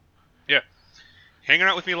Hanging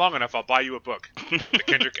out with me long enough, I'll buy you a book. The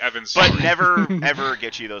Kendrick Evans story. But never, ever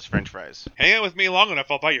get you those French fries. Hang out with me long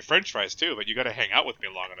enough, I'll buy you French fries too, but you gotta hang out with me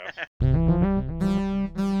long enough.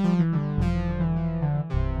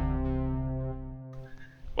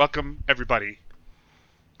 Welcome, everybody,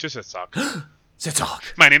 to Sit Talk. Sit Talk.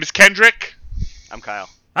 My name is Kendrick. I'm Kyle.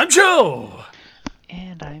 I'm Joe.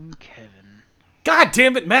 And I'm Kevin. God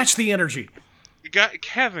damn it, match the energy. You got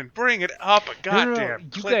Kevin, bring it up a goddamn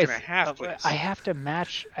You click guys, and a half, please. I have to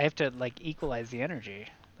match. I have to equalize the energy.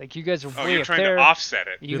 Like you guys are Oh, way you're up trying there. to offset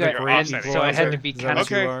it. You You're guys the are great so I had to be equalizer. kind Is of. that what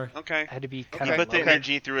you Okay, are? okay. I had to be He kind put the of.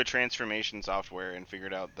 energy through a transformation software and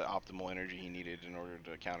figured out the optimal energy he needed in order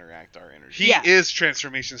to counteract our energy. He Yeah. is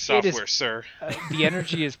transformation software, is- sir. The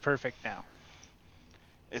energy is perfect now.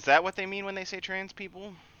 Is that what they mean when they say trans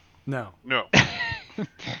people? No. No.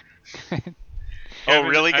 Oh, Kevin,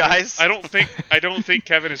 really, guys? I don't think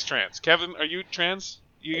Kevin is trans. Kevin, are you trans?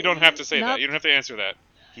 You don't have to say that. You don't have to answer that.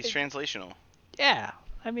 He's translational. Yeah,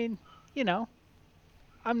 I mean,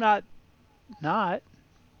 I'm not that.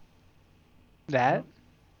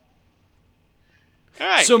 All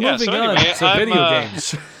right. So yeah, moving anyway, on to I'm, video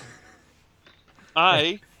games.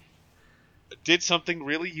 I did something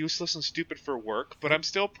really useless and stupid for work, but I'm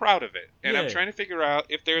still proud of it. And I'm Yay. trying to figure out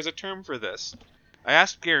if there's a term for this. I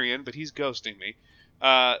asked Garion, but he's ghosting me.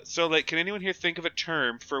 So, can anyone here think of a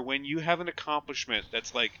term for when you have an accomplishment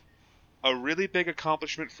that's, a really big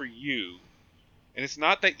accomplishment for you, and it's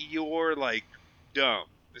not that you're, dumb.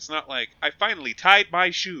 It's not like, I finally tied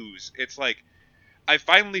my shoes. It's like, I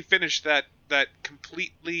finally finished that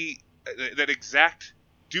completely, that exact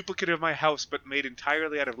duplicate of my house, but made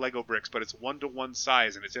entirely out of Lego bricks, but it's 1-to-1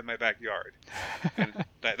 size, and it's in my backyard. And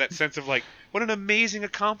that sense of, what an amazing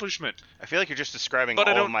accomplishment. I feel like you're just describing But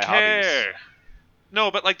all I don't of my care. hobbies. No,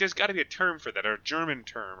 but there's got to be a term for that, or a German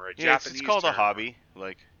term, or a Yeah, Japanese it's called term. a hobby.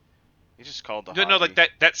 You just called the No, hobby.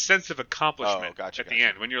 that sense of accomplishment Gotcha, at the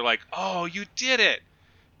end when you're like, oh, you did it.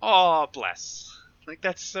 Oh, bless.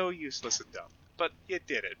 That's so useless and dumb. But you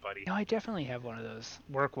did it, buddy. No, I definitely have one of those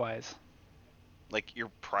work-wise.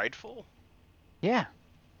 You're prideful? Yeah,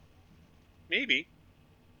 Maybe.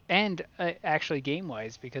 and actually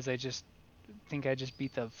game-wise because I think I just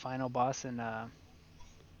beat the final boss in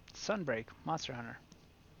Sunbreak Monster Hunter.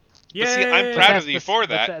 But see, I'm Yay! proud That's of you bes- for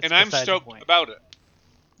that's- that, that's and I'm beside the stoked point. about it.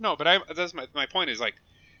 No, but that's my point is,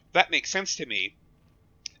 that makes sense to me,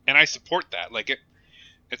 and I support that.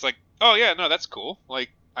 It's like, oh yeah, no, that's cool.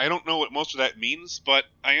 I don't know what most of that means, but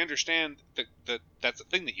I understand that that's a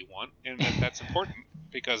thing that you want, and that's important,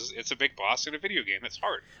 because it's a big boss in a video game. That's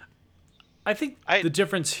hard. I think the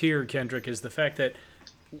difference here, Kendrick, is the fact that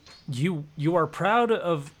you are proud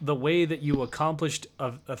of the way that you accomplished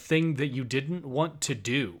a thing that you didn't want to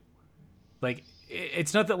do.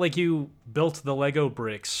 It's not that you built the Lego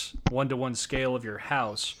bricks 1-to-1 scale of your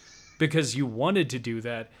house because you wanted to do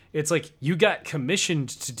that. It's you got commissioned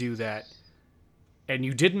to do that and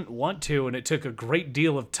you didn't want to, and it took a great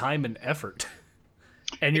deal of time and effort.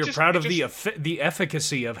 And you're proud of the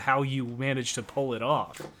efficacy of how you managed to pull it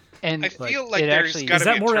off. And I feel like it there's actually got Is to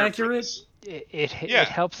that be a more term for accurate? this. it Yeah,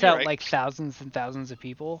 helps you're out right. thousands and thousands of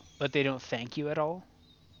people, but they don't thank you at all.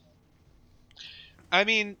 I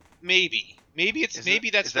mean, maybe that's Is the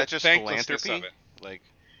that just thanklessness philanthropy? of it.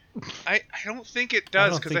 I don't think it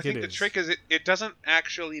does, because I think think it the is. trick is it doesn't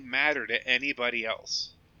actually matter to anybody else.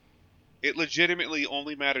 It legitimately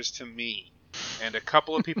only matters to me and a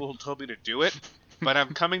couple of people who told me to do it, but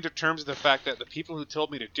I'm coming to terms with the fact that the people who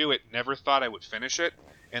told me to do it never thought I would finish it,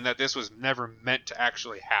 and that this was never meant to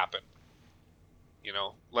actually happen.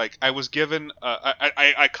 I was given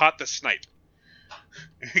I caught the snipe.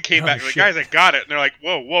 It came Oh, back, shit. guys, I got it. And they're like,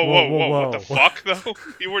 whoa, what the whoa. fuck, though?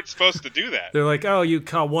 You weren't supposed to do that. They're like, oh, you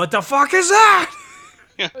call, what the fuck is that?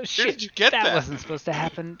 Where Shit, did you get that? wasn't supposed to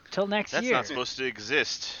happen till next That's year. not supposed to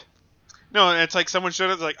exist. No, and it's like someone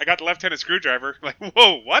showed us, I got the left-handed screwdriver. I'm like,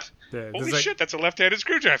 whoa, what? Yeah, Holy there's shit, that's a left-handed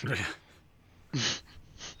screwdriver.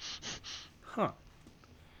 Huh.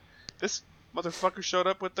 This motherfucker showed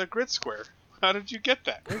up with the grid square. How did you get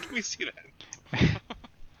that? Where can we see that?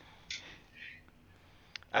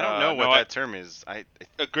 I don't know no, what that term is. A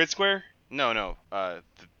grid square? No.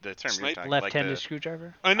 The term Snipe? you're talking Left-handed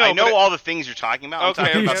screwdriver. I know, I know but all the things you're talking about. I'm Okay,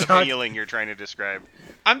 talking about okay. the feeling you're trying to describe.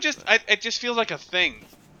 it just feels like a thing.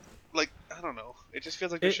 I don't know. It just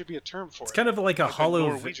feels like there should be a term for It's it. kind of like a hollow.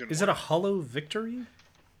 Norwegian Is word. it a hollow victory?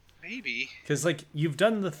 Maybe. Because you've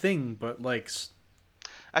done the thing, but I feel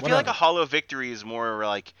whatever. like a hollow victory is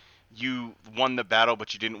more you won the battle,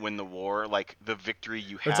 but you didn't win the war. The victory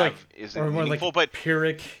you It's have isn't or more meaningful.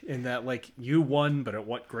 Pyrrhic in that you won, but at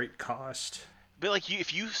what great cost? But like,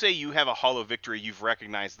 if you say you have a hollow victory, you've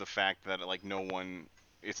recognized the fact that like no one,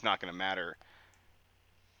 it's not going to matter.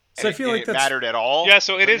 So I feel like it that's mattered at all. Yeah,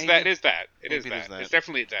 so it but is maybe- that. It is that. It maybe is it is that. that. It's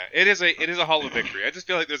definitely that. It is a hollow victory. I just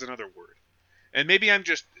feel like there's another word, and maybe I'm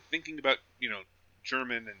just thinking about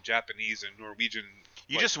German and Japanese and Norwegian.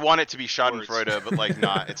 You like, just want it to be words. Schadenfreude, but like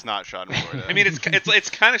not. It's not Schadenfreude. I mean, it's kind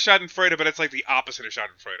of Schadenfreude, but it's like the opposite of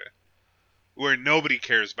Schadenfreude, where nobody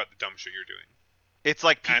cares about the dumb shit you're doing. it's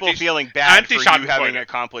like people anti- feeling bad for you anti-Schadenfreude. having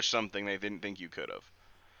accomplished something they didn't think you could have.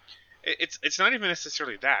 It's not even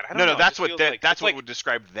necessarily that. I don't No, know. that's It what feels that's like, what it's like, would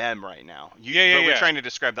describe them right now. But Yeah. we're trying to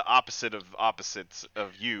describe the opposite of opposites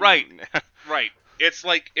of you. Right. Right. It's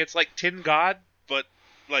like Tin God, but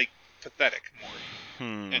like pathetic more,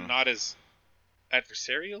 and not as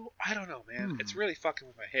adversarial. I don't know, man. It's really fucking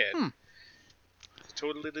with my head. I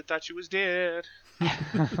totally thought you was dead.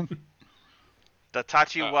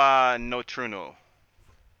 Datachi wa no Truno.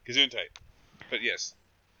 Gesundheit. But yes,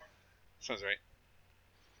 sounds right.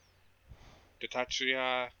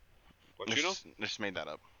 Datachia. What you know? Just made that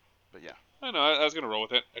up. But yeah. I know. I was gonna roll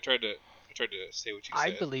with it. I tried to say what you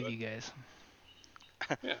said. I believe but, you guys.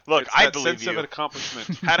 Yeah. Look, It's I that believe sense you. of an accomplishment.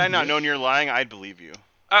 Had I not known you're lying, I'd believe you.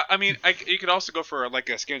 I mean, you could also go for like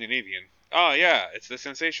a Scandinavian. Oh yeah, it's the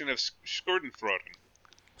sensation of Schadenfreude.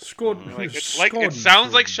 Like it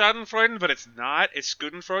sounds like Schadenfreude, but it's not. It's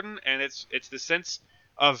Schadenfreude, and it's the sense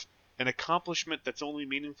of an accomplishment that's only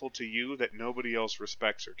meaningful to you that nobody else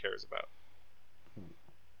respects or cares about.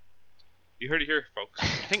 You heard it here, folks. I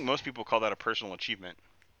think most people call that a personal achievement.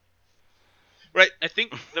 Right. I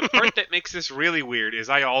think the part that makes this really weird is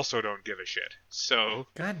I also don't give a shit. So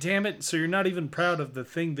God damn it! So you're not even proud of the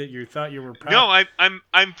thing that you thought you were proud. no,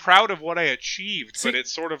 I'm proud of what I achieved, See- but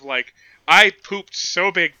it's sort of like I pooped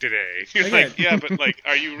so big today. You're Again. like, yeah, but like,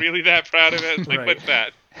 are you really that proud of it? Like, Right. what's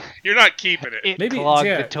that? You're not keeping it. It Maybe- clogged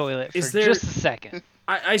yeah, the toilet is for there- just a second.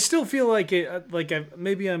 I still feel like it.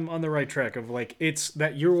 Maybe I'm on the right track of like it's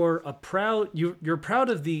that you're proud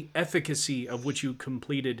of the efficacy of which you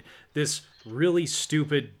completed this really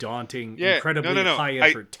stupid, daunting, Yeah, incredibly no. high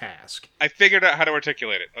effort task. I figured out how to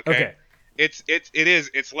articulate it. Okay. Okay.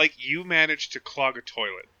 It's like you managed to clog a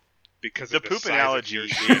toilet because The of the poop size analogy of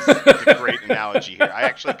is your shit. a great analogy here. I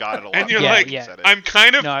actually got it a lot. And you're more like, when you said it. I'm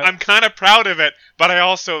kind No, of proud of it, but I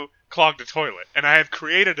also clogged a toilet, and I have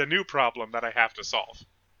created a new problem that I have to solve.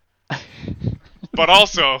 But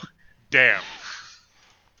also, damn,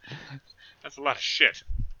 that's a lot of shit.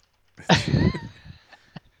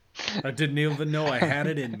 I didn't even know I had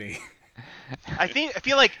it in me. I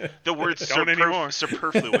feel like the word Don't anymore.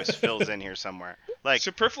 superfluous fills in here somewhere. Like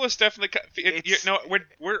Superfluous definitely. It's-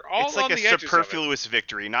 We're all it's like on a the edges of it. superfluous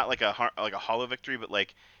victory, not like a hollow victory, but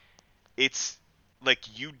like it's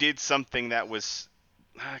like you did something that was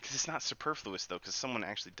because it's not superfluous though, because someone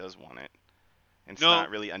actually does want it, and it's No. not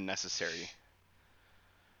really unnecessary.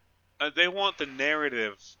 They want the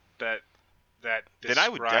narrative that Then I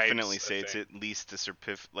would describes definitely a say it's thing. at least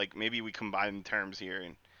a like maybe we combine terms here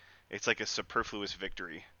and it's like a superfluous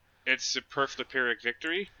victory. It's superfluous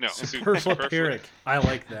victory. No, Superfluous. I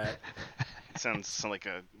like that. It sounds like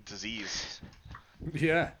a disease.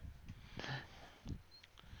 Yeah.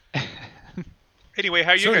 Anyway,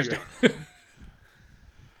 how you So guys anyway. doing?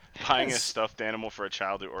 Buying a Yes. stuffed animal for a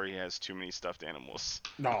child who already has too many stuffed animals.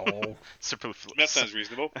 No. Superfluous. That sounds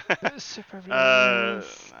reasonable.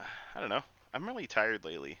 Superfluous. I don't know. I'm really tired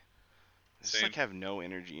lately. I just Same. like have no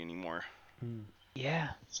energy anymore. Yeah,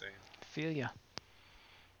 Same. feel ya.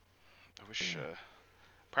 I wish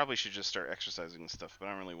probably should just start exercising and stuff, but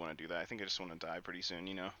I don't really want to do that. I think I just want to die pretty soon,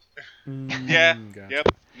 you know. Yeah. Gotcha. Yep.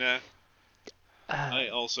 Nah. Uh, I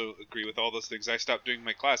also agree with all those things. I stopped doing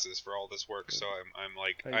my classes for all this work, so I'm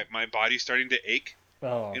like, I- my body's starting to ache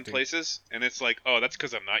Oh, in dude. places, and it's like, oh, that's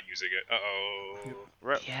because I'm not using it.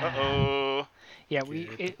 Yeah. Uh-oh. yeah, Get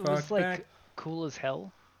the it was fuck like back. cool as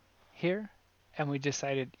hell here, and we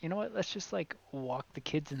decided, you know what? Let's just like walk the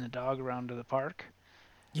kids and the dog around to the park,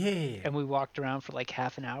 Yeah. and we walked around for like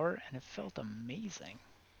half an hour, and it felt amazing.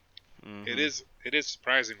 Mhm. It is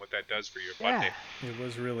surprising what that does for your body. Yeah, It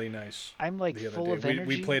was really nice. I'm like The other full day. of we, energy.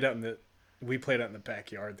 we played out in the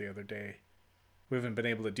backyard the other day. We haven't been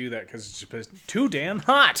able to do that because it's just been too damn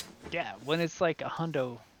hot. Yeah, when it's like a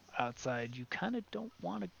hundo outside, you kind of don't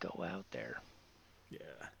want to go out there. Yeah.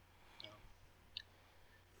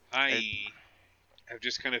 I have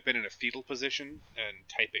just kind of been in a fetal position and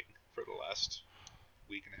typing for the last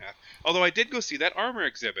week and a half. Although I did go see that armor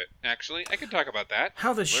exhibit. Actually, I can talk about that.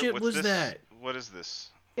 How the Where- shit what's was this? that? What is this?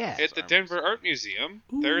 Yeah, At the armor Denver Art Museum,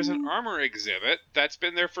 there is an Ooh. armor exhibit that's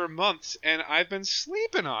been there for months, and I've been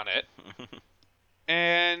sleeping on it,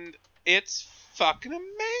 and it's fucking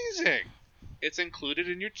amazing. It's included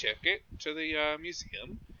in your ticket to the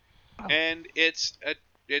museum, Oh. and it's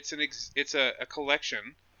a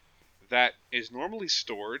collection that is normally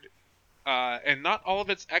stored, and not all of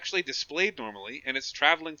it's actually displayed normally, and it's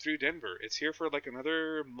traveling through Denver. It's here for like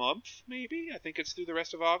another month, maybe. I think it's through the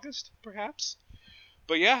rest of August, perhaps.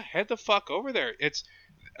 But yeah, head the fuck over there. It's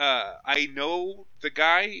I know the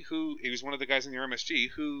guy he was one of the guys in the RMSG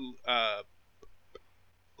who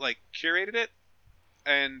like curated it,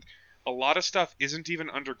 and a lot of stuff isn't even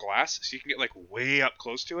under glass, so you can get like way up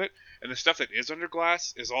close to it, and the stuff that is under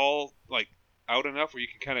glass is all like out enough where you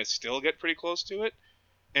can kind of still get pretty close to it,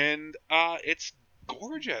 and it's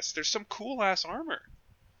gorgeous. There's some cool ass armor.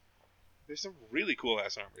 There's some really cool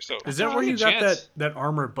ass armor. So Is that where you got that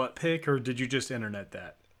armor butt pick, or did you just internet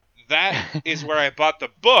that? That is where I bought the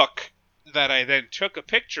book that I then took a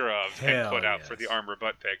picture of and Hell put out yes. for the armor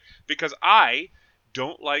butt pick, because I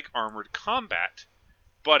don't like armored combat.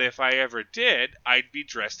 But if I ever did, I'd be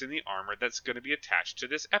dressed in the armor that's going to be attached to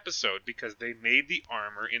this episode, because they made the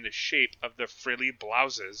armor in the shape of the frilly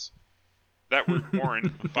blouses that were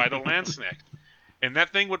worn by the Lanzknecht. And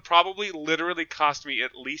that thing would probably literally cost me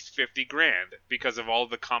at least $50,000 because of all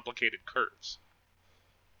the complicated curves.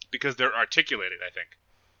 Because they're articulated, I think.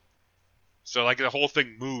 So like the whole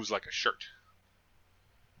thing moves like a shirt.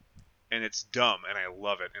 And it's dumb, and I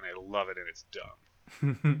love it, and I love it, and it's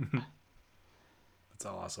dumb. That's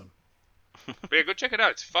awesome. But yeah, go check it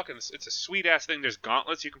out. It's a sweet ass thing. There's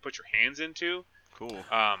gauntlets you can put your hands into. Cool.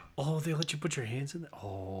 Oh, they let you put your hands in there?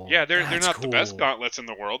 Oh, Yeah, they're that's not cool. the best gauntlets in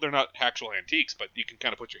the world. They're not actual antiques, but you can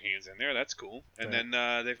kind of put your hands in there. That's cool. And That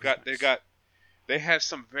then they have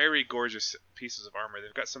some very gorgeous pieces of armor.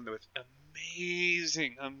 They've got some with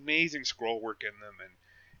amazing scroll work in them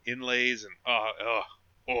and inlays and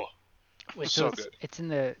Wait, so so good. it's in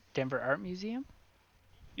the Denver Art Museum?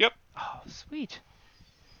 Yep. Oh, sweet.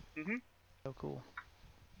 Mhm. So cool.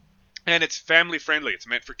 And it's family friendly. It's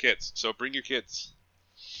meant for kids. So bring your kids.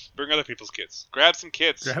 Bring other people's kids. Grab some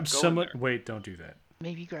kids. Grab Go in someone. there. Wait, don't do that.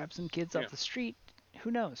 Maybe grab some kids Yeah. off the street.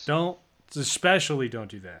 Who knows? Don't. Especially don't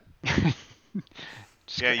do that.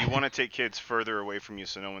 Yeah, you want to take kids further away from you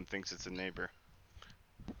so no one thinks it's a neighbor.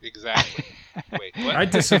 Exactly. Wait, what? I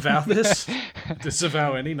disavow this.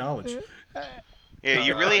 Disavow any knowledge. Yeah,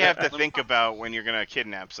 you really have to think about when you're gonna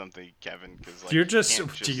kidnap something, Kevin, because like, You're you just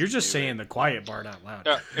can't you're just do saying it. the quiet part out loud.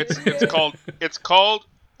 Yeah, it's called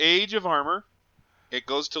Age of Armor. It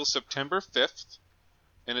goes till September 5th,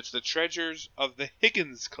 and it's the treasures of the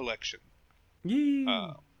Higgins collection. Yee.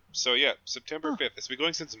 So yeah, September 5th. It's been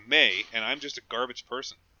going since May, and I'm just a garbage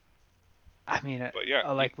person. I mean, But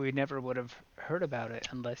yeah, like we never would have heard about it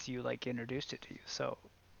unless you like introduced it to you. So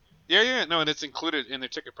Yeah, no, and it's included in their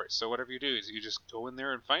ticket price. So whatever you do is you just go in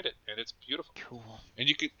there and find it, and it's beautiful. cool. And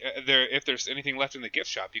you could if there's anything left in the gift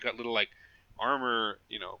shop, you got little like armor,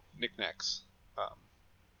 knickknacks,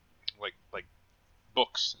 like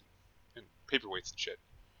books and paperweights and shit.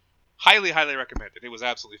 Highly recommended. It was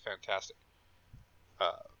absolutely fantastic.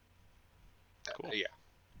 Cool. Yeah,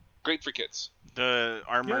 great for kids. The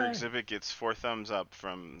armor Yay. exhibit gets 4 thumbs up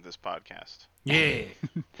from this podcast. Yeah.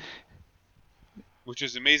 Which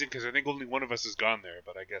is amazing because I think only one of us has gone there,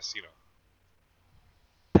 but I guess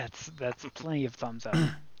That's plenty of thumbs up.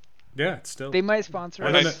 Yeah, it's still. They might sponsor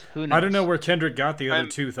I don't us. Who knows? I don't know where Kendrick got the other I'm-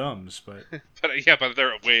 2 thumbs, but but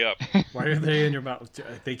they're way up. why are they in your mouth?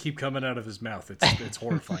 They keep coming out of his mouth. It's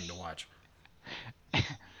horrifying to watch.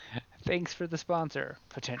 Thanks for the sponsor,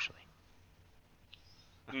 potentially.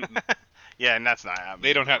 Mm-mm. Yeah, and that's not happening.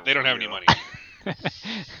 They don't have any Real. money.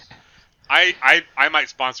 I might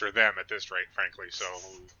sponsor them at this rate, frankly. So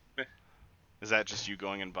Is that just you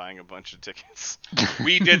going and buying a bunch of tickets?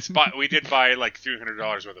 we did buy like $300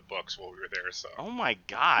 worth of books while we were there. So Oh my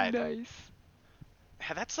god. Nice.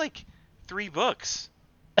 That's like 3 books.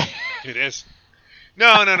 it is.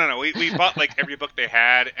 No. We bought like every book they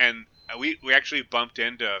had, and we actually bumped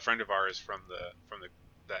into a friend of ours from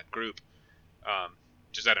that group,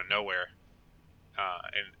 just out of nowhere.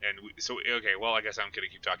 Okay, well, I guess I'm gonna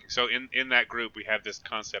keep talking. So in that group, we have this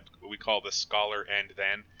concept we call the scholar and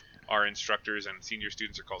then. Our instructors and senior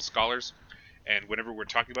students are called scholars, and whenever we're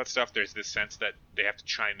talking about stuff, there's this sense that they have to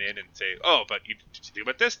chime in and say, "Oh, but you think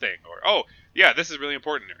about this thing," or "Oh, yeah, this is really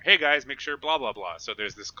important," or "Hey guys, make sure blah blah blah." So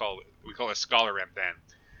there's this we call it scholar and then,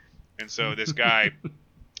 and so this guy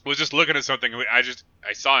was just looking at something. And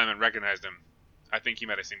I saw him and recognized him. I think he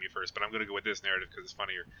might have seen me first, but I'm gonna go with this narrative because it's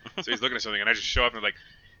funnier. So he's looking at something, and I just show up and like.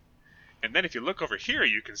 And then if you look over here,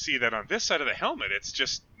 you can see that on this side of the helmet,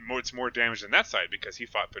 it's more damage than that side because he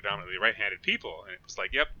fought predominantly right-handed people. And it was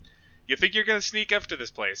like, yep, you think you're going to sneak up to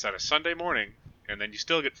this place on a Sunday morning and then you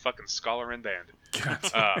still get fucking Scholar and banned.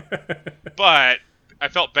 God. But I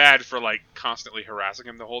felt bad for like constantly harassing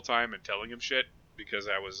him the whole time and telling him shit because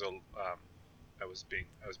I was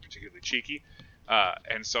particularly cheeky.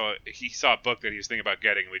 And so he saw a book that he was thinking about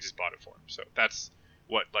getting, and we just bought it for him. So that's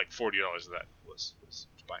what like $40 of that was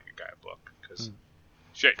buying a guy a book because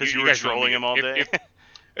shit. Because you were guys know trolling me. him all day.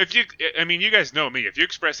 If you, I mean, you guys know me. If you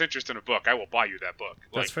express interest in a book, I will buy you that book.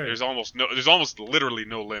 Like, That's fair. There's almost literally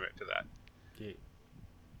no limit to that. Yeah.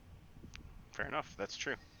 Fair enough. That's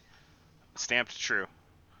true. Stamped true.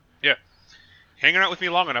 Yeah. Hanging out with me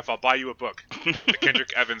long enough, I'll buy you a book. The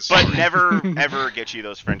Kendrick Evans. But story. never, ever get you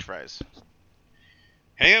those French fries.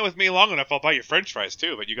 Hang out with me long enough, I'll buy you French fries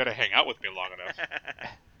too. But you got to hang out with me long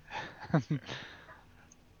enough.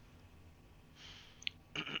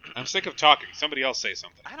 I'm sick of talking. Somebody else say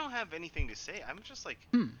something. I don't have anything to say. I'm just like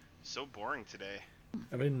so boring today.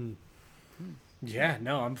 I mean, yeah,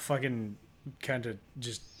 no, I'm fucking kind of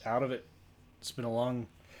just out of it. It's been a long.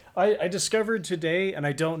 I discovered today, and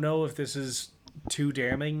I don't know if this is too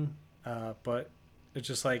damning, but it's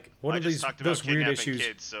just like one I of just these talked those about weird kidnapping issues.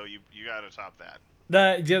 kids, so you got to top that.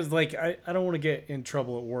 That just like I don't want to get in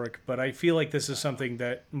trouble at work, but I feel like this is something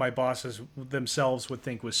that my bosses themselves would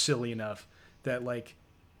think was silly enough that like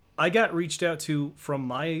I got reached out to from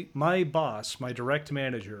my boss, my direct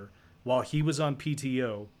manager, while he was on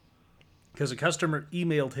PTO because a customer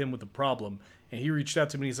emailed him with a problem, and he reached out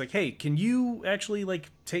to me and he's like, "Hey, can you actually like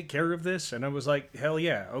take care of this?" And I was like, "Hell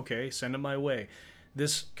yeah, okay, send it my way."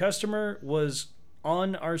 This customer was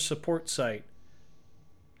on our support site,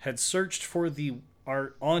 had searched for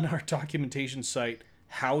on our documentation site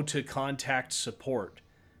how to contact support,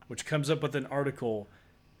 which comes up with an article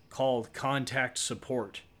called Contact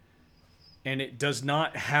Support. And it does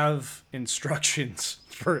not have instructions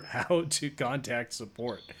for how to contact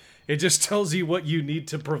support. It just tells you what you need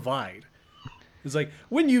to provide. It's like,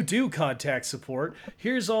 when you do contact support,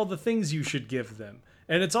 here's all the things you should give them.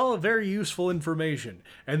 And it's all very useful information.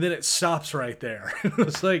 And then it stops right there.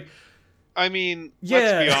 It's like, I mean, yeah.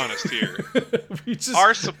 let's be honest here. just...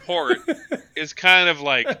 Our support is kind of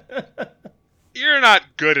like, you're not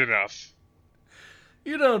good enough.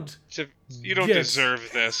 You don't deserve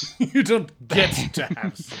this. You don't get to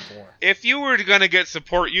have support. If you were going to get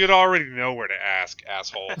support, you'd already know where to ask,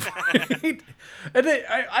 asshole. Right? And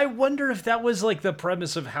I wonder if that was like the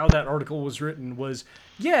premise of how that article was written was,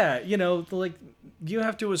 yeah, you know, like you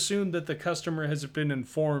have to assume that the customer has been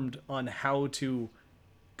informed on how to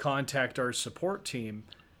contact our support team.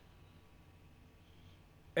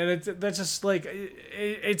 And that's just like,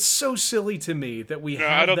 it's so silly to me that we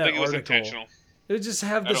have that article. I don't think it was intentional. They just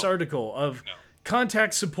have this article of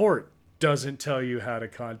contact support doesn't tell you how to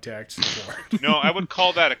contact support. No, I would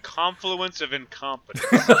call that a confluence of incompetence.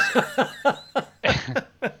 And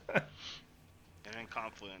in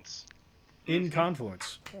Confluence. In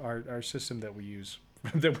Confluence, our system that we use,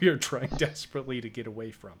 that we are trying desperately to get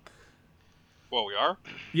away from. Well, we are?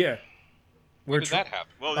 Yeah. When did that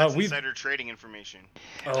happen? Well, that's insider trading information.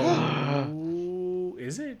 Oh,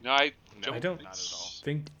 is it? No, I don't not at all.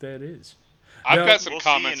 think that is. I've got some We'll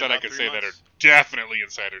comments see in that I about could 3 say that are months. definitely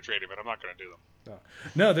insider trading, but I'm not going to do them.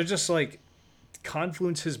 No, they're just like,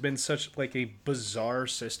 Confluence has been such like a bizarre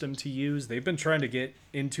system to use. They've been trying to get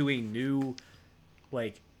into a new,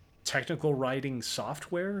 like, technical writing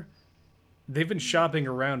software. They've been shopping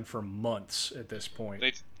around for months at this point.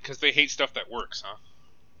 Because they hate stuff that works, huh?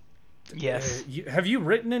 Yes. Have you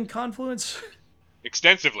written in Confluence?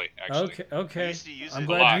 Extensively, actually. Okay. I used to use I'm it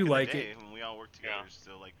glad a lot you in the like day it. when we all worked together. Yeah.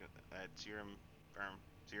 Still like at Serum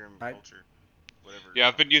Culture, whatever. Yeah,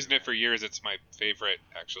 I've been using it for years. It's my favorite,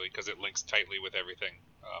 actually, because it links tightly with everything.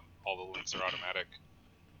 All the links are automatic.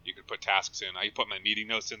 You can put tasks in. I put my meeting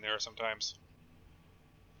notes in there sometimes.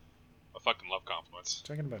 I fucking love Confluence.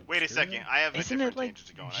 Talking about Wait a Jira? second, I have Isn't a it different like tangent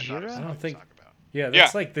to go on. I thought it was Jira? something I don't to think- talk about. Yeah, that's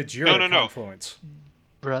Yeah. like the Jira No. Confluence.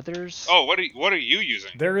 Brothers. Oh, what are you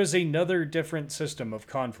using? There is another different system of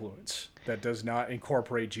Confluence that does not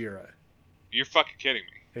incorporate Jira. You're fucking kidding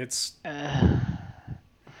me. It's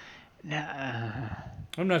Nah.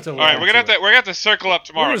 I'm not. All right, we're gonna have to circle up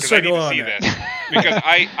tomorrow We're because gonna I need to circle see on this. Because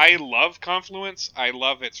I love Confluence. I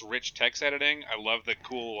love its rich text editing. I love the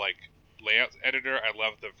cool like layout editor. I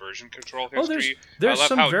love the version control history. there's I love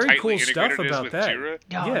some how very tightly cool stuff integrated it is about with that. Jira.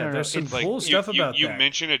 Yeah, there's some It's Like, cool stuff about you that.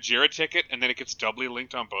 mention a Jira ticket, and then it gets doubly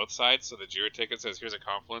linked on both sides. So the Jira ticket says, "Here's a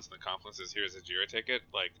Confluence," and the Confluence says, "Here's a Jira ticket."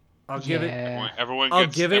 Like I'll give it. everyone I'll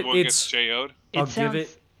gets give it everyone its- gets JO'd. I'll It give it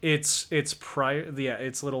sounds- its prior. Yeah,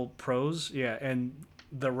 its little pros. Yeah, and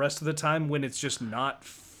the rest of the time when it's just not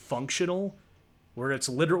functional, where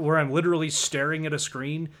I'm literally staring at a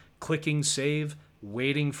screen, clicking save,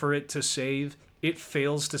 waiting for it to save, it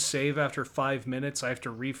fails to save after 5 minutes. I have to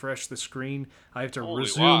refresh the screen. I have to Holy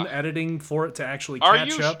resume wow. editing for it to actually Are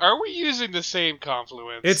catch up. Are we using the same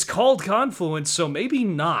Confluence? It's called Confluence, so maybe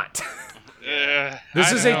not. This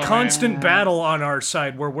This is a constant battle on our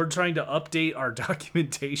side where we're trying to update our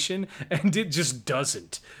documentation and it just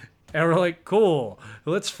doesn't. And we're like, cool,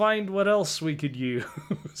 let's find what else we could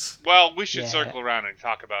use. Well, we should Yeah. circle around and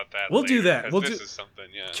talk about that. We'll do later, that. 'cause We'll this do- is something.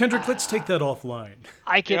 Yeah. Kendrick, let's take that offline.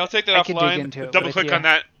 I could, I'll take that I could offline. dig into it. Double but click if on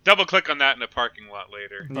that. Double click on that in a parking lot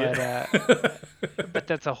later. But, but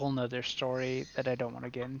that's a whole nother story that I don't want to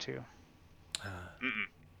get into.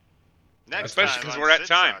 Next Especially time 'cause on we're at Sid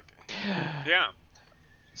time. Talk. Yeah.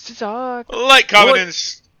 Suck. Like, comment, What? and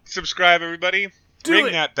subscribe, everybody. Do Ring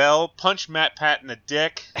it. that bell. Punch Matt Pat in the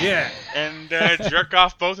dick. Yeah. And jerk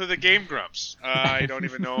off both of the Game Grumps. I don't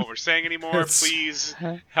even know what we're saying anymore. It's- Please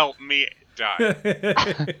help me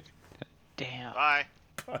die. Damn. Bye.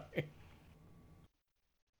 Bye.